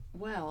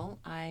Well,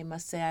 I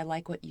must say I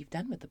like what you've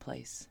done with the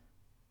place.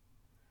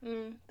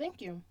 Thank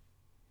you.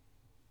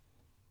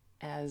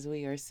 As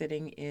we are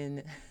sitting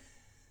in...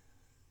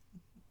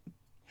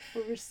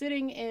 We're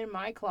sitting in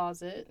my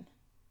closet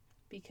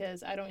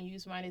because I don't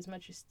use mine as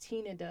much as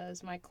Tina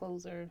does. My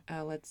clothes are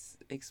let's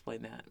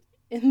explain that.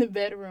 in the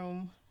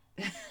bedroom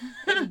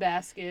in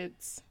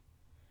baskets.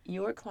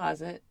 Your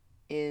closet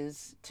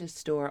is to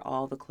store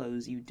all the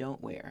clothes you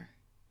don't wear.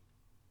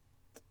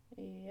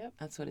 Yep.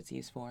 That's what it's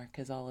used for,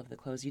 because all of the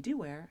clothes you do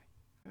wear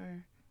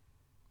are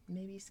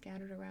maybe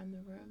scattered around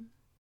the room.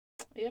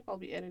 Yep, I'll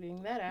be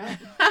editing that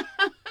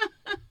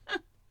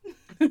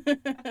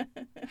out.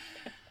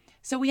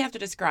 So we have to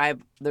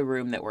describe the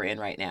room that we're in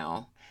right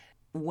now.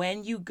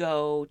 When you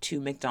go to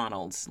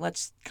McDonald's,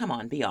 come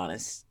on, be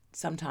honest.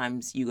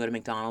 Sometimes you go to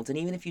McDonald's, and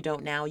even if you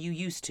don't now, you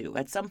used to.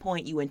 At some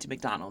point, you went to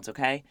McDonald's,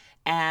 okay?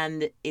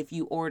 And if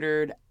you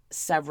ordered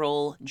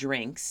several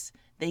drinks,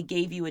 they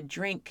gave you a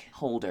drink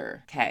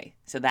holder. Okay,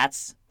 so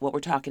that's what we're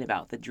talking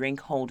about, the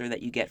drink holder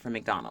that you get from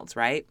McDonald's,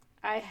 right?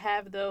 I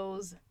have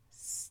those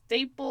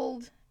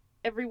stapled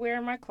everywhere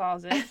in my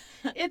closet.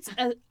 It's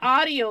an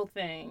audio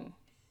thing.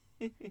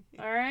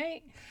 All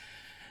right?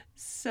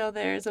 So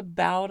there's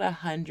about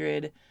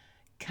 100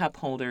 cup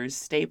holders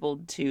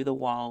stapled to the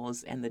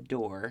walls and the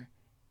door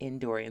in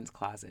Dorian's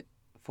closet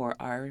for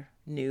our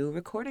new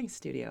recording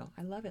studio.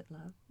 I love it,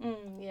 love.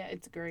 Yeah,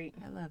 it's great.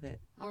 I love it.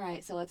 All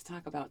right, so let's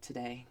talk about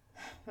today.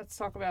 Let's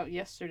talk about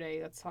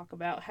yesterday. Let's talk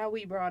about how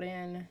we brought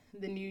in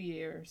the New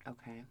Year's.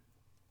 Okay.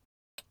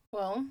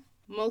 Well,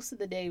 most of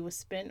the day was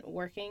spent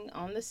working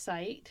on the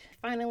site.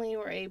 Finally,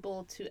 we're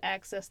able to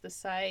access the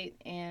site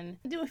and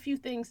do a few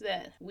things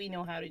that we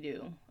know how to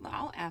do.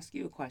 I'll ask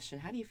you a question.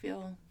 How do you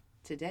feel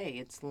today?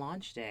 It's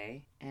launch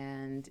day,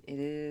 and it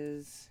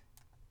is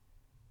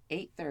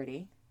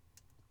 8:30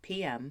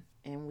 p.m.,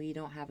 and we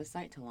don't have a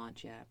site to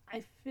launch yet.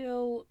 I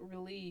feel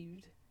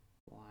relieved.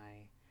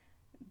 Why?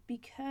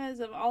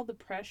 Because of all the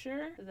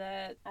pressure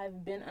that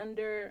I've been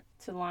under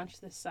to launch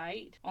the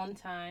site on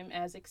time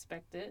as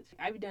expected.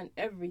 I've done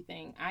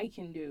everything I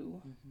can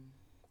do.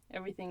 Mm-hmm.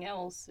 Everything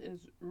else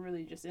is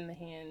really just in the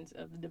hands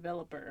of the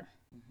developer,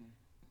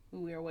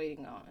 who we are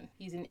waiting on.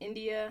 He's in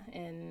India,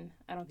 and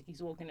I don't think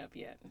he's woken up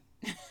yet.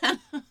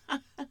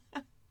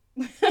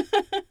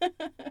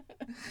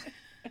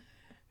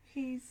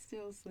 He's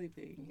still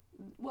sleeping.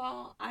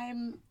 Well,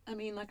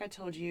 like I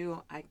told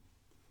you, I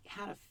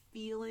had a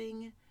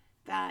feeling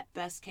that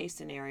best case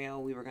scenario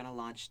we were going to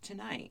launch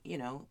tonight.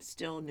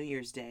 Still New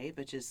Year's Day,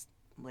 but just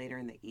later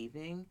in the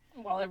evening.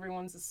 While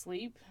everyone's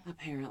asleep.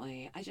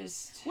 Apparently.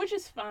 Which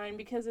is fine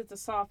because it's a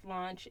soft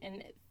launch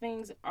and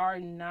things are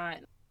not.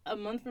 A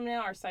month from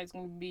now, our site's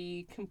going to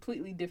be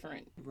completely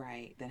different.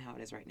 Right, than how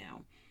it is right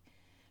now.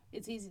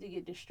 It's easy to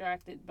get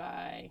distracted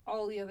by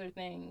all the other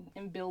things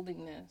in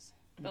building this.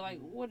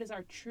 But, what is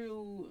our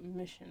true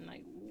mission?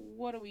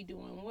 What are we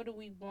doing? What do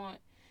we want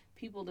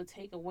people to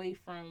take away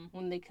from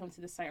when they come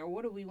to the site? Or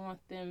what do we want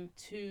them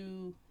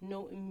to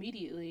know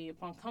immediately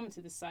upon coming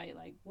to the site?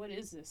 What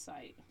is this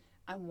site?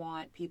 I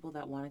want people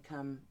that want to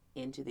come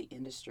into the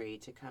industry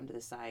to come to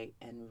the site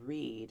and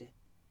read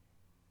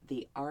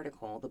the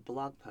article, the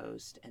blog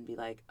post, and be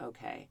like,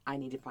 okay, I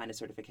need to find a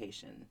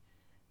certification.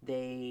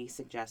 They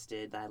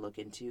suggested that I look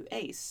into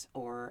ACE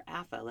or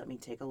AFA. Let me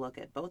take a look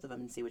at both of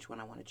them and see which one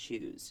I want to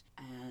choose.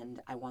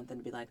 And I want them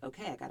to be like,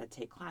 okay, I got to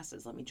take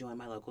classes. Let me join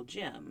my local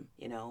gym.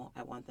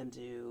 I want them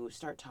to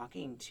start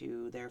talking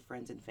to their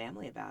friends and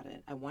family about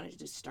it. I wanted to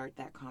just start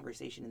that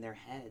conversation in their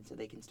head so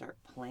they can start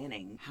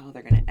planning how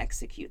they're going to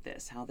execute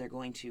this, how they're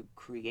going to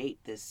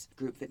create this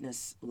group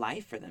fitness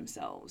life for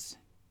themselves.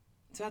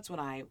 So that's what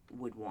I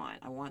would want.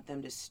 I want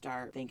them to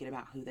start thinking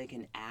about who they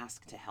can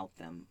ask to help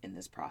them in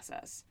this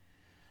process.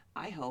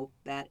 I hope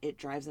that it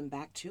drives them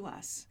back to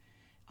us,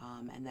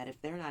 and that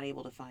if they're not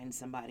able to find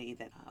somebody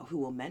that who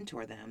will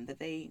mentor them, that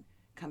they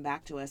come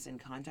back to us and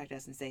contact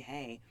us and say,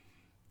 hey,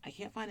 I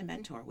can't find a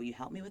mentor. Will you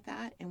help me with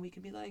that? And we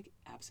can be like,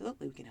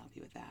 absolutely, we can help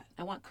you with that.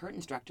 I want CURT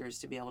instructors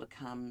to be able to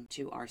come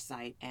to our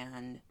site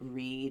and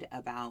read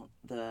about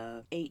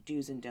the 8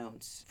 do's and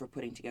don'ts for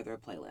putting together a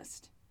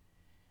playlist.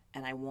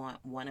 And I want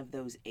one of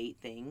those 8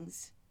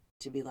 things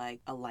to be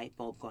like a light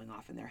bulb going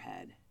off in their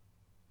head,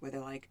 where they're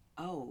like,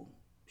 oh,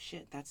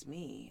 shit, that's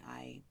me.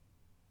 I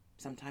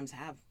sometimes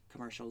have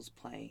commercials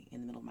play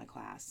in the middle of my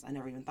class. I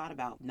never even thought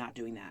about not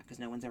doing that because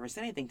no one's ever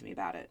said anything to me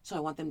about it. So I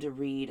want them to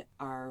read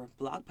our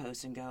blog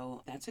post and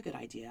go, that's a good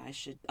idea. I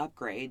should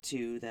upgrade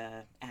to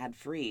the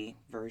ad-free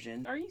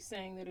version. Are you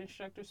saying that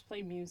instructors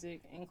play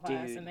music in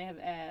class and they have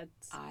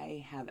ads?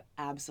 I have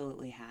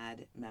absolutely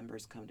had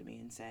members come to me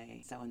and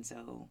say,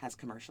 so-and-so has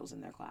commercials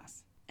in their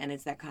class. And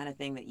it's that kind of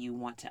thing that you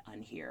want to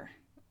unhear.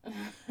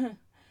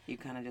 You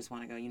kind of just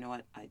want to go, you know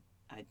what, I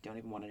don't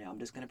even want to know. I'm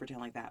just going to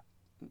pretend like that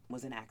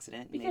was an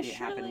accident. Maybe it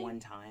happened one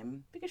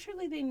time. Because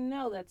surely they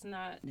know that's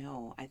not.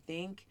 No, I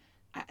think,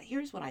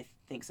 here's what I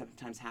think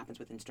sometimes happens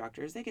with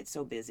instructors. They get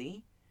so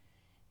busy,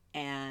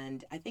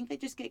 and I think they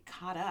just get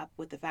caught up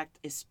with the fact,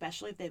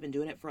 especially if they've been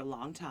doing it for a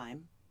long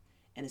time,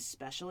 And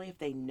especially if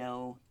they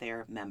know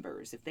their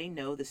members, if they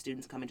know the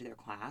students come into their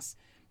class,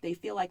 they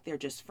feel like they're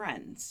just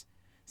friends.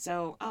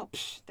 So,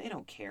 they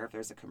don't care if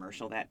there's a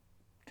commercial that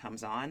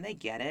comes on. They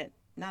get it.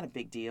 Not a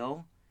big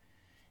deal.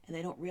 And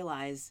they don't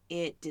realize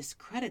it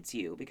discredits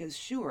you because,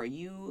 sure,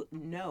 you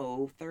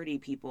know 30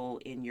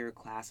 people in your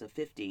class of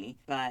 50,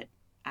 but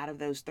out of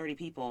those 30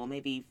 people,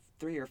 maybe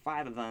 3 or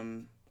 5 of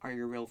them are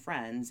your real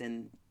friends,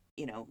 and,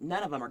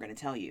 none of them are going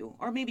to tell you.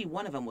 Or maybe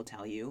one of them will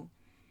tell you.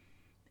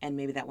 And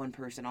maybe that one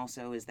person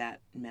also is that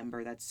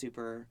member that's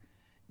super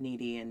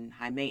needy and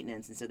high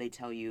maintenance, and so they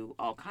tell you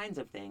all kinds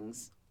of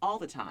things all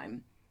the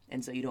time.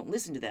 And so you don't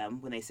listen to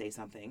them when they say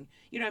something.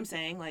 You know what I'm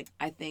saying? Like,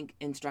 I think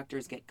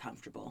instructors get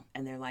comfortable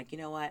and they're like, you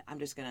know what? I'm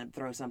just going to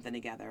throw something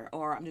together,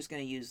 or I'm just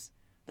going to use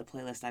the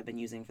playlist I've been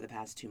using for the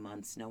past 2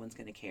 months. No one's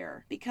going to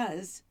care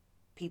because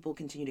people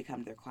continue to come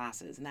to their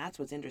classes. And that's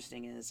what's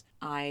interesting is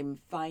I'm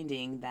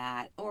finding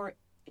that, or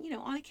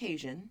on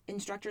occasion,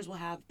 instructors will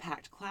have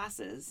packed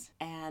classes.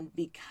 And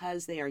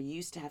because they are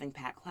used to having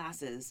packed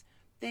classes,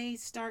 they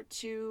start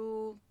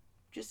to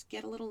just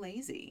get a little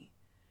lazy.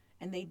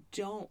 And they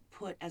don't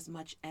put as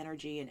much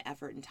energy and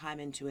effort and time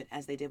into it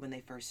as they did when they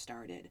first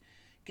started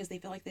because they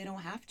feel like they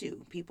don't have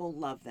to. People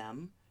love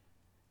them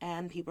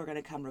and people are going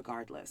to come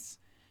regardless.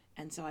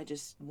 And so I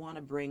just want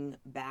to bring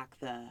back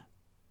the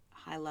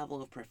high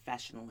level of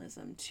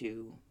professionalism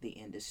to the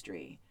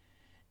industry.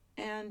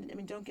 And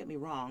don't get me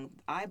wrong,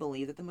 I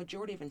believe that the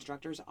majority of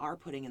instructors are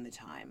putting in the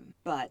time,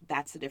 but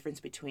that's the difference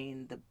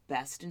between the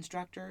best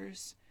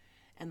instructors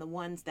and the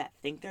ones that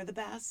think they're the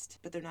best,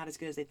 but they're not as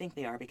good as they think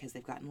they are because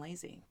they've gotten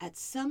lazy. At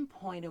some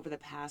point over the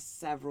past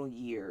several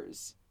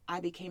years, I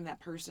became that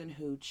person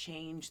who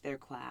changed their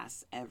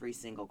class every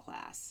single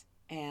class.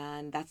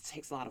 And that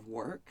takes a lot of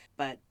work,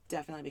 but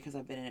definitely because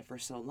I've been in it for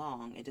so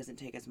long, it doesn't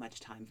take as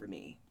much time for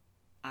me.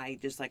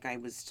 Just like I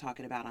was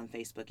talking about on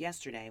Facebook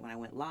yesterday when I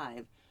went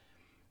live,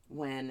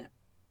 when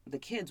the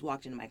kids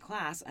walked into my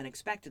class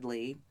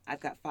unexpectedly,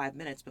 I've got 5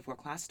 minutes before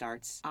class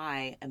starts,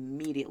 I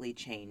immediately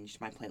changed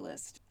my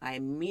playlist.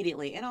 And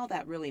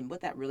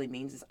what that really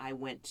means is I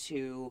went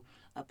to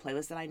a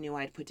playlist that I knew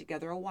I'd put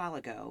together a while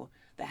ago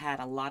that had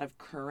a lot of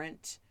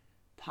current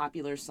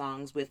popular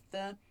songs with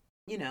the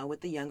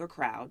younger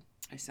crowd.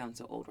 I sound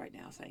so old right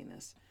now saying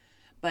this,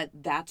 but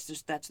that's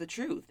the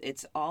truth.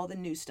 It's all the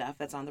new stuff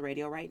that's on the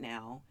radio right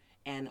now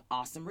and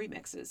awesome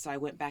remixes. So I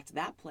went back to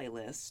that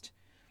playlist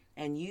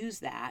and use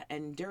that.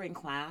 And during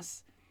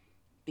class,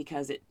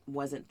 because it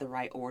wasn't the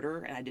right order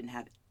and I didn't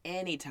have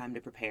any time to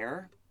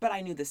prepare, but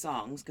I knew the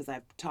songs because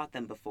I've taught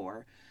them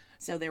before.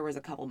 So there was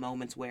a couple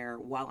moments where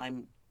while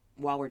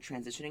we're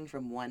transitioning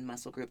from one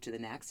muscle group to the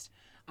next,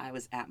 I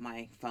was at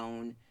my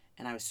phone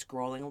and I was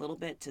scrolling a little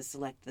bit to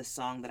select the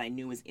song that I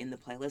knew was in the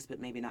playlist, but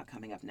maybe not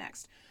coming up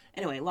next.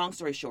 Anyway, long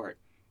story short,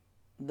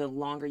 the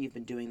longer you've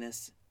been doing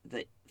this,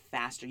 the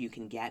faster you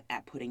can get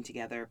at putting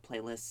together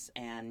playlists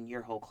and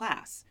your whole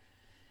class.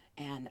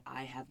 And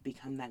I have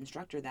become that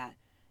instructor that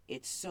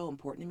it's so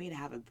important to me to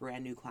have a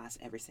brand new class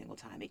every single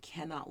time. It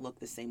cannot look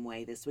the same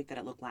way this week that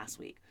it looked last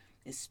week,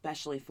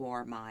 especially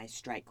for my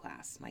strike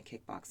class, my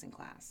kickboxing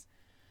class.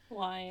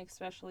 Why,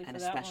 especially for that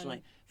one? And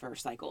especially for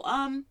cycle.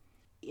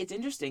 It's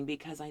interesting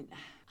because I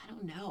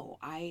don't know.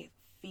 I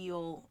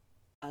feel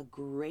a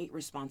great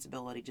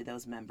responsibility to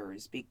those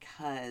members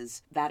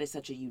because that is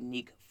such a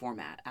unique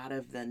format. Out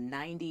of the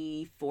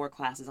 94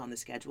 classes on the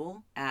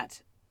schedule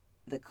at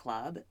the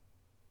club,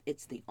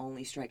 it's the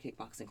only strike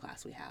kickboxing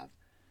class we have.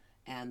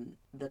 And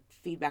the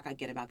feedback I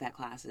get about that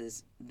class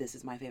is, this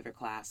is my favorite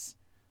class.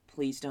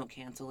 Please don't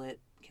cancel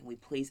it. Can we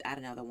please add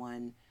another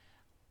one?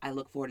 I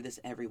look forward to this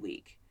every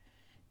week.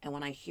 And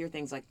when I hear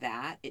things like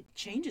that, it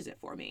changes it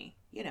for me.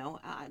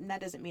 And that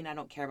doesn't mean I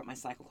don't care about my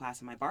cycle class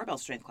and my barbell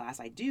strength class.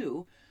 I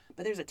do,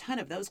 but there's a ton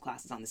of those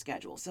classes on the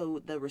schedule.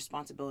 So the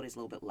responsibility is a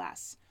little bit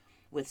less.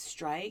 With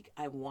strike,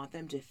 I want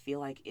them to feel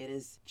like it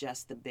is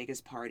just the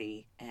biggest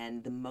party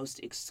and the most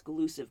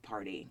exclusive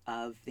party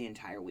of the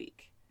entire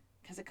week.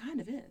 Because it kind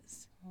of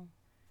is.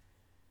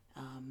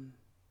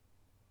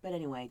 But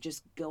anyway,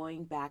 just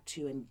going back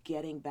to and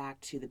getting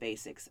back to the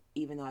basics,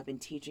 even though I've been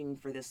teaching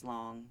for this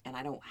long and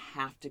I don't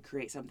have to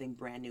create something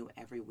brand new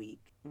every week,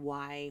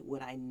 why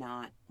would I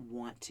not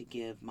want to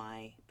give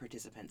my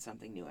participants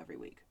something new every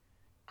week?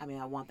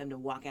 I want them to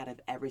walk out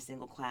of every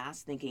single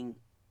class thinking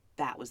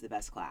that was the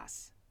best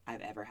class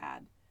I've ever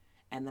had.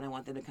 And then I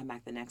want them to come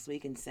back the next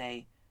week and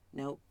say,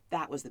 nope,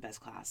 that was the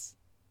best class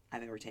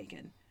I've ever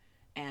taken.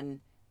 And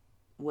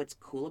what's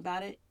cool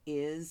about it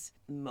is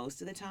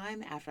most of the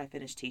time after I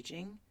finish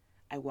teaching,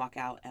 I walk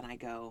out and I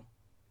go,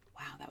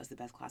 wow, that was the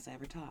best class I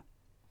ever taught.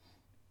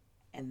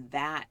 And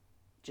that,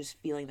 just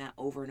feeling that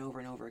over and over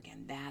and over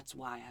again, that's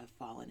why I've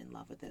fallen in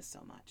love with this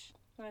so much.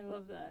 I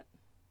love that.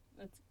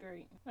 That's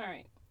great. All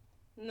right.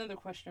 Another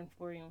question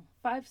for you.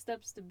 5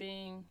 steps to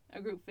being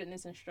a group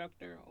fitness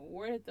instructor.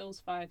 Where did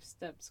those 5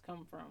 steps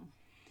come from?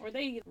 Were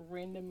they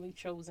randomly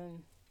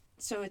chosen?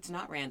 So it's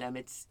not random.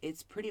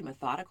 It's pretty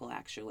methodical,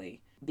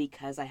 actually,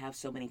 because I have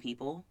so many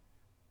people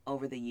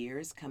over the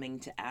years coming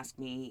to ask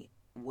me,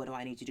 what do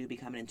I need to do to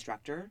become an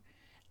instructor?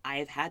 I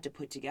have had to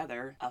put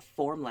together a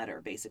form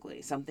letter,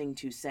 basically, something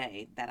to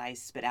say that I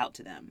spit out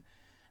to them.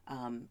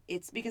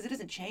 It's because it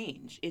doesn't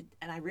change.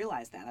 And I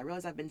realize that. I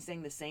realize I've been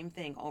saying the same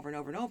thing over and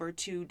over and over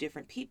to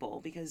different people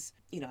because,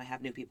 I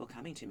have new people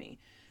coming to me.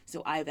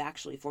 So I've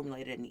actually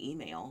formulated an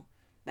email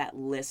that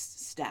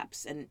lists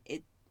steps. And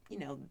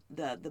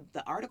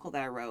the article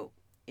that I wrote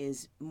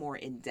is more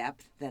in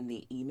depth than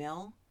the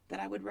email that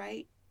I would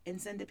write and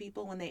send to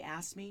people when they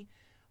ask me,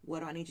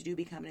 what do I need to do to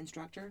become an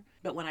instructor?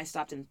 But when I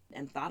stopped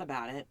and thought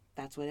about it,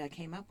 that's what I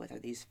came up with, are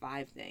these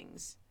 5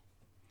 things.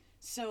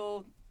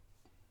 So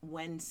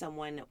when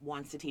someone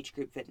wants to teach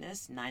group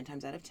fitness, 9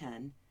 times out of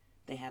 10,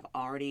 they have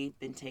already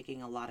been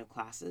taking a lot of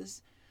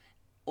classes,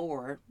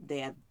 or they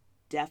have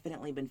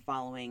definitely been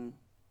following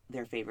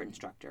their favorite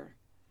instructor.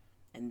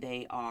 And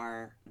they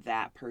are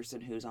that person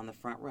who's on the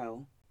front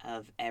row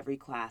of every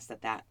class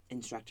that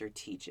instructor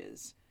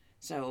teaches.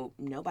 So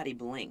nobody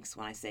blinks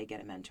when I say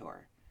get a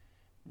mentor.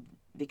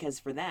 Because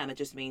for them, it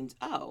just means,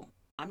 oh,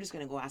 I'm just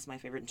going to go ask my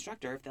favorite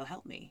instructor if they'll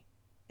help me.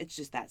 It's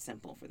just that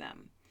simple for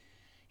them.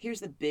 Here's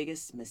the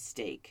biggest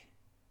mistake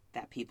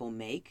that people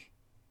make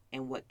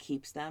and what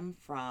keeps them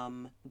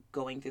from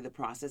going through the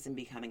process and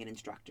becoming an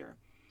instructor.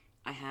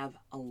 I have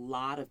a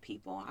lot of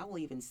people, I will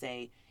even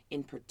say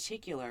in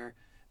particular,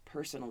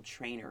 personal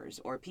trainers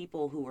or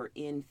people who are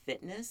in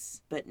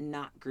fitness but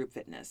not group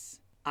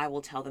fitness. I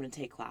will tell them to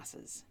take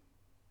classes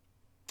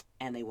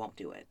and they won't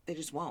do it. They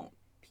just won't.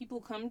 People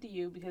come to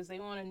you because they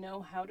want to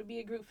know how to be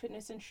a group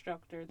fitness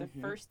instructor. The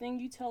first thing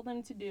you tell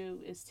them to do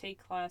is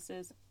take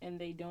classes, and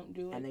they don't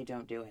do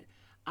it.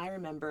 I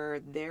remember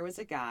there was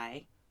a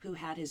guy who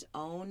had his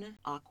own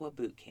aqua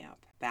boot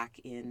camp back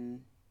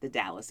in the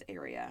Dallas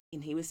area,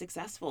 and he was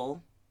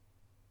successful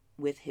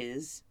with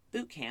his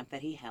boot camp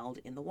that he held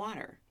in the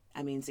water.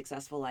 I mean,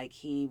 successful like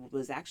he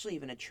was actually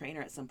even a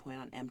trainer at some point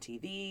on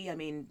MTV. I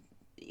mean,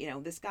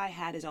 this guy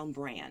had his own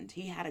brand.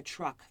 He had a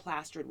truck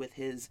plastered with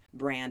his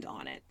brand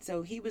on it.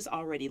 So he was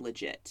already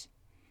legit.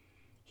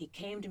 He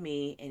came to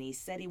me and he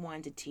said he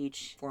wanted to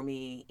teach for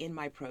me in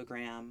my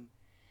program.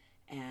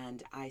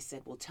 And I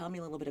said, well, tell me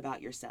a little bit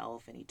about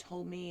yourself. And he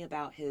told me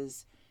about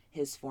his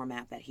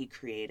format that he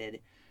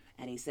created.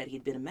 And he said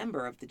he'd been a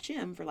member of the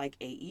gym for like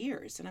 8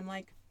 years. And I'm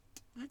like,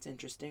 that's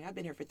interesting. I've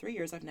been here for 3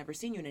 years. I've never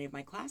seen you in any of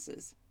my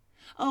classes.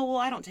 Oh, well,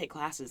 I don't take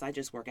classes. I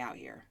just work out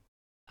here.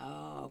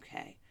 Oh,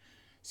 okay.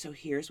 So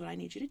here's what I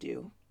need you to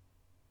do.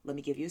 Let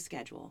me give you a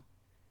schedule.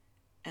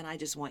 And I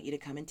just want you to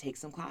come and take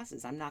some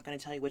classes. I'm not going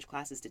to tell you which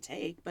classes to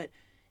take, but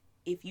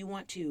if you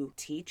want to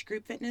teach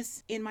group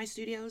fitness in my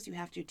studios, you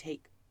have to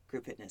take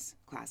group fitness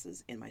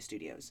classes in my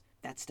studios.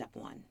 That's step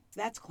 1.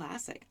 That's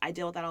classic. I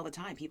deal with that all the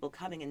time. People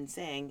coming and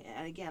saying,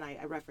 and again,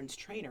 I reference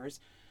trainers,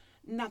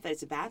 not that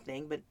it's a bad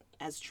thing, but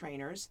as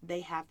trainers,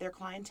 they have their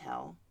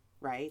clientele,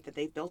 right, that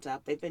they've built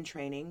up. They've been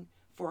training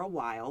for a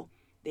while.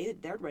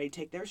 They're ready to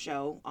take their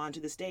show onto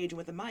the stage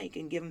with a mic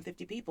and give them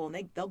 50 people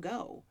and they'll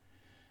go.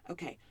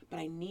 Okay, but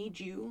I need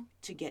you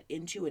to get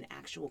into an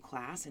actual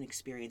class and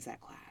experience that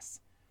class.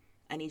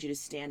 I need you to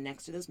stand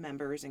next to those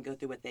members and go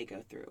through what they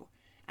go through.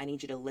 I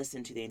need you to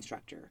listen to the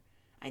instructor.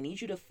 I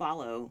need you to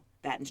follow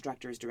that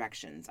instructor's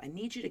directions. I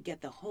need you to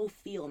get the whole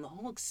feel and the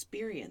whole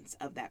experience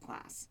of that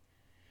class.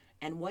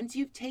 And once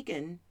you've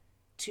taken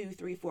 2,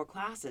 3, 4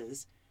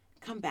 classes,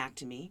 come back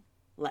to me,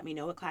 let me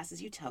know what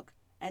classes you took,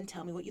 and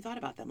tell me what you thought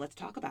about them. Let's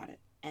talk about it.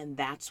 And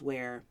that's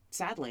where,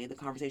 sadly, the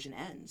conversation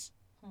ends.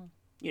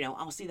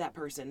 I'll see that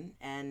person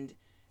and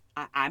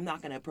I'm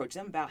not going to approach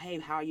them about, hey,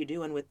 how are you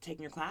doing with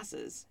taking your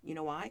classes? You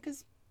know why?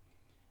 Because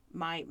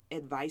my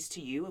advice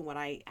to you and what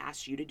I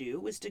asked you to do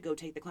was to go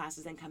take the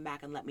classes and come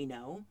back and let me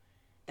know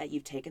that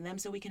you've taken them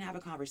so we can have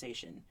a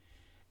conversation.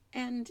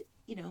 And,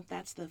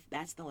 that's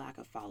the lack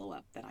of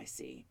follow-up that I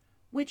see,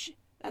 which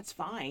that's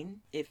fine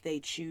if they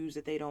choose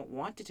that they don't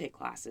want to take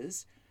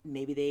classes.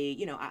 Maybe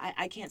they,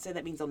 I can't say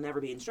that means they'll never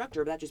be an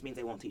instructor, but that just means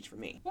they won't teach for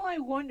me. Well, I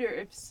wonder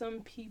if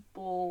some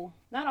people,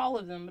 not all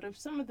of them, but if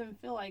some of them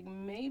feel like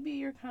maybe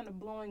you're kind of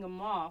blowing them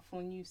off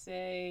when you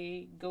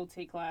say, go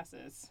take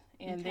classes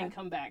and then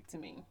come back to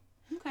me.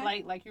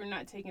 Okay. Like you're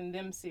not taking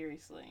them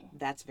seriously.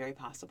 That's very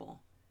possible.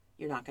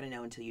 You're not going to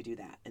know until you do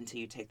that, until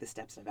you take the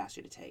steps I've asked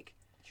you to take.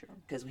 True.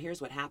 Because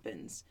here's what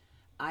happens.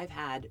 I've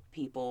had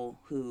people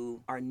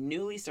who are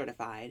newly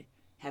certified,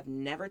 have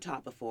never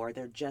taught before.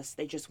 They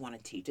just want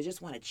to teach. They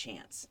just want a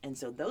chance. And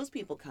so those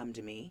people come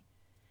to me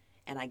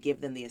and I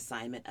give them the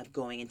assignment of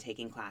going and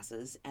taking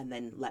classes and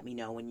then let me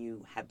know when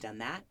you have done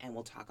that and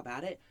we'll talk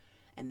about it.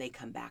 And they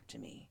come back to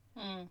me.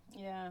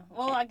 Yeah.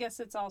 Well, I guess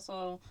it's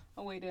also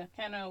a way to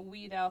kind of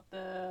weed out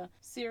the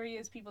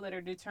serious people that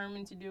are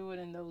determined to do it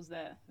and those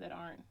that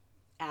aren't.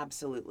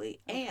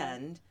 Absolutely. Okay.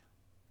 And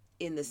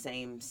in the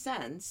same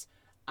sense,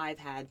 I've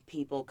had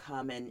people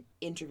come and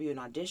interview and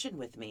audition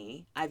with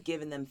me. I've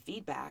given them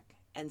feedback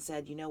and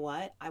said, you know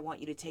what? I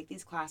want you to take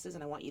these classes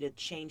and I want you to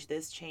change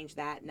this, change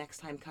that. Next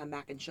time, come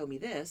back and show me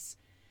this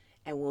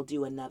and we'll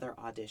do another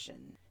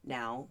audition.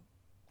 Now,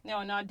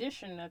 an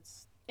audition,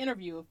 that's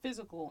interview, a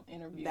physical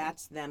interview.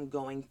 That's them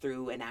going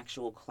through an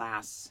actual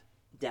class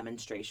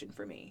demonstration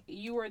for me.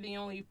 You are the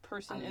only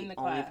person I'm in the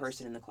only class.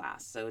 person in the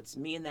class. So it's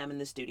me and them in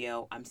the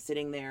studio. I'm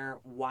sitting there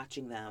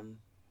watching them.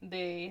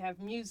 They have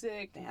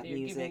music. They have They're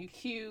music. giving you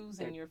cues,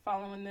 and you're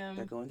following them.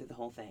 They're going through the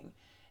whole thing.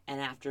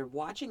 And after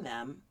watching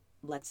them,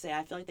 let's say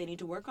I feel like they need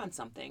to work on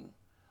something,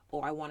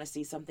 or I want to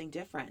see something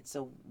different.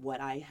 So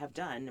what I have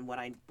done and what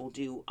I will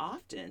do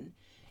often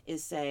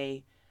is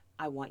say,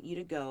 I want you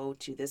to go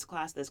to this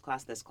class, this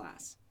class, this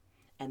class.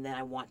 And then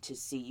I want to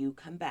see you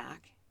come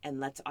back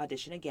and let's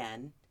audition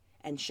again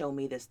and show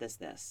me this, this,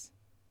 this.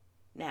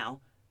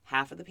 Now,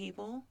 half of the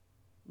people,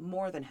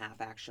 more than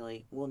half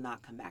actually, will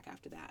not come back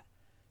after that.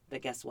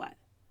 But guess what?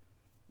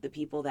 The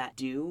people that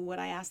do what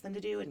I ask them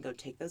to do and go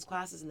take those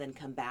classes and then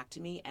come back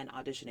to me and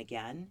audition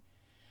again,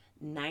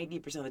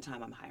 90% of the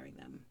time I'm hiring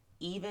them.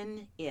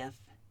 Even if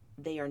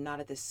they are not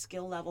at the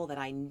skill level that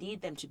I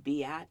need them to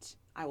be at,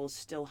 I will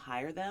still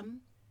hire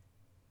them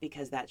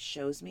because that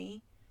shows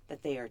me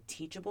that they are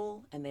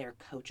teachable and they are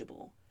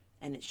coachable.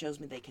 And it shows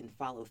me they can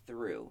follow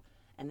through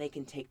and they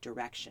can take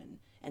direction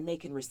and they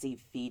can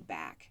receive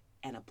feedback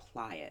and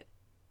apply it.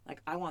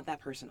 Like, I want that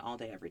person all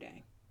day, every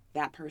day.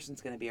 That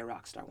person's going to be a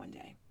rock star one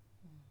day,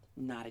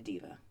 not a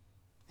diva.